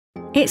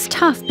It's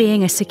tough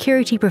being a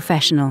security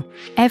professional.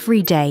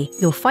 Every day,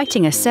 you're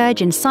fighting a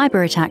surge in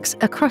cyber attacks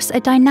across a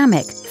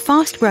dynamic,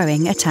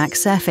 fast-growing attack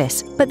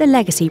surface. But the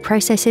legacy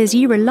processes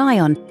you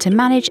rely on to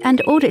manage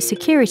and audit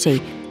security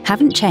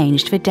haven't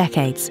changed for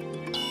decades.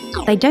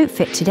 They don't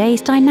fit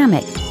today's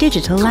dynamic,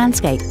 digital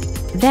landscape.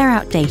 They're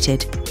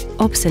outdated,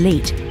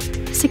 obsolete.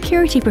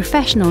 Security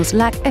professionals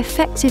lack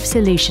effective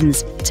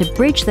solutions to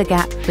bridge the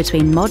gap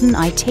between modern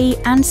IT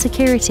and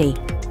security.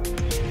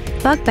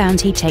 Bug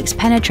Bounty takes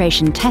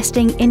penetration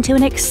testing into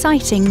an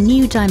exciting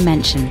new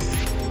dimension.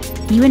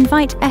 You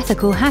invite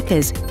ethical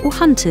hackers, or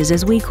hunters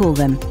as we call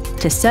them,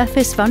 to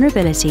surface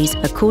vulnerabilities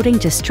according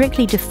to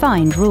strictly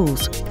defined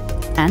rules.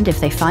 And if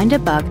they find a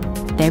bug,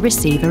 they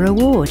receive a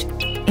reward.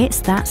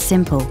 It's that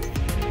simple.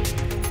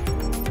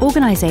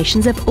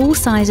 Organizations of all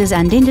sizes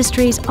and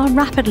industries are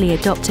rapidly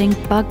adopting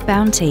Bug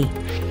Bounty.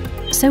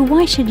 So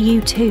why should you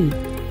too?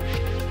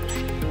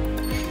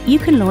 You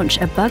can launch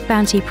a Bug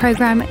Bounty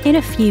program in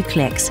a few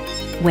clicks,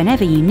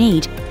 whenever you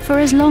need, for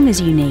as long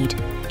as you need,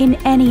 in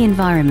any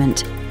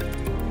environment.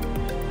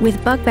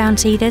 With Bug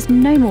Bounty, there's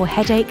no more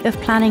headache of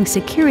planning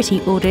security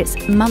audits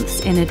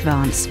months in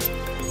advance.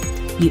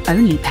 You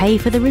only pay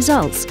for the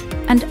results,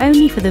 and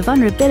only for the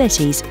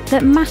vulnerabilities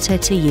that matter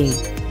to you.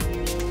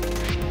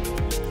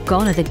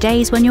 Gone are the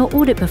days when your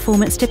audit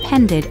performance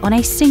depended on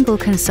a single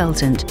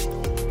consultant.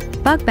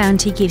 Bug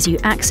Bounty gives you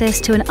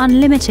access to an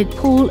unlimited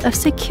pool of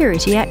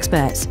security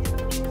experts.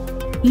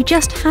 You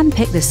just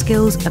handpick the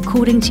skills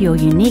according to your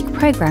unique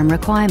program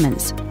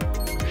requirements.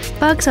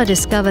 Bugs are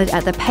discovered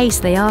at the pace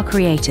they are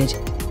created.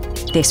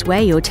 This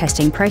way, your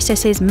testing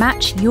processes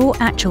match your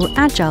actual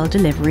agile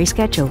delivery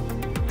schedule.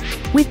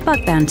 With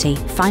Bug Bounty,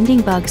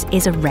 finding bugs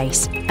is a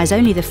race, as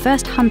only the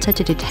first hunter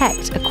to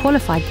detect a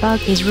qualified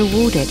bug is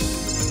rewarded.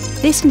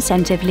 This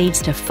incentive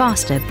leads to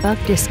faster bug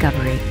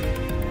discovery.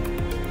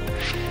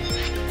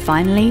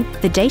 Finally,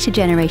 the data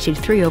generated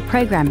through your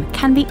program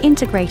can be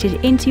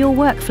integrated into your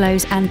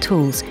workflows and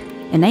tools,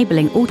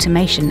 enabling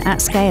automation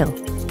at scale.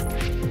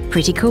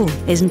 Pretty cool,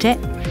 isn't it?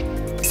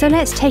 So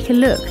let's take a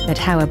look at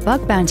how a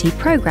Bug Bounty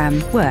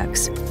program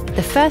works.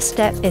 The first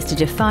step is to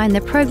define the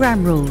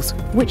program rules,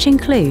 which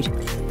include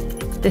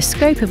the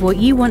scope of what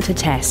you want to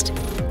test,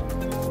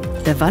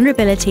 the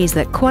vulnerabilities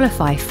that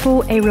qualify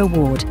for a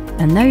reward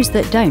and those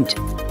that don't,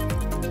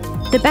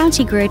 the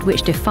bounty grid,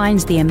 which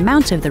defines the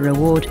amount of the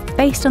reward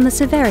based on the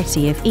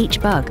severity of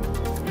each bug.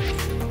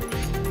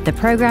 The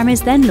program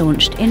is then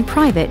launched in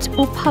private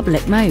or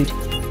public mode.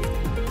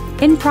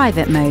 In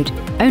private mode,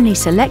 only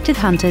selected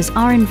hunters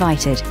are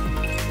invited.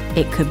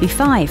 It could be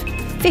 5,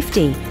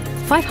 50,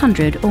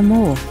 500 or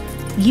more.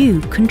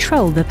 You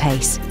control the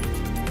pace.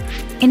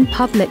 In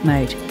public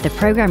mode, the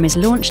program is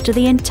launched to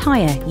the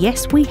entire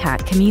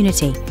YesWeHack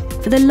community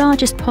for the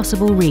largest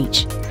possible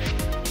reach.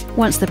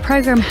 Once the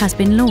program has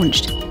been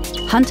launched,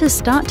 hunters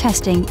start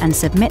testing and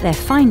submit their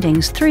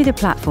findings through the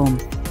platform.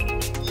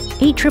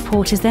 Each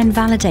report is then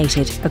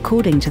validated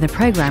according to the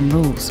program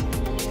rules.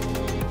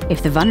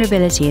 If the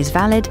vulnerability is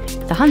valid,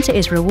 the hunter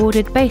is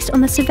rewarded based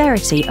on the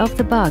severity of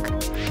the bug.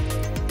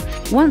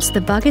 Once the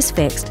bug is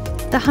fixed,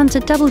 the hunter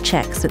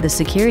double-checks that the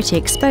security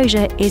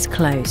exposure is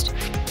closed.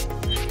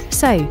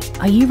 So,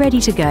 are you ready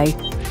to go?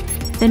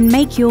 Then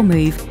make your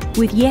move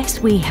with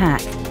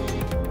YesWeHack.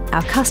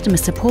 Our customer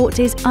support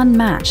is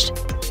unmatched.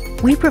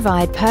 We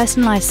provide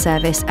personalized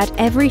service at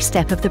every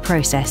step of the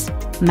process,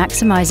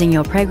 maximizing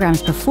your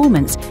program's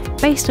performance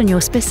based on your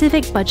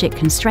specific budget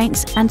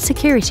constraints and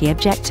security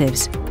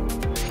objectives.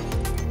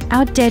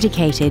 Our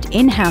dedicated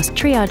in-house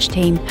triage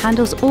team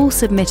handles all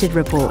submitted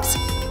reports,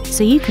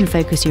 so you can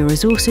focus your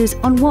resources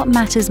on what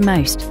matters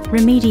most,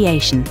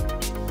 remediation.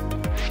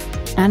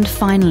 And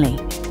finally,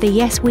 the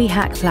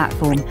YesWeHack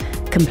platform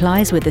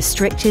complies with the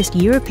strictest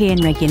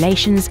European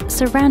regulations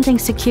surrounding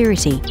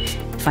security,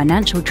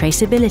 financial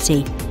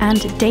traceability,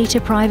 and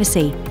data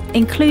privacy,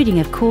 including,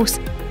 of course,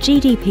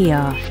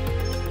 GDPR.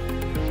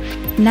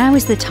 Now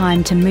is the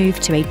time to move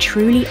to a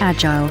truly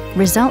agile,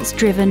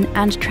 results-driven,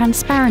 and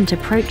transparent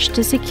approach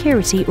to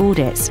security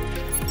audits.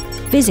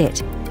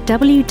 Visit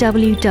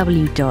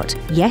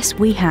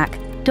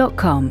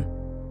www.YesWeHack.com.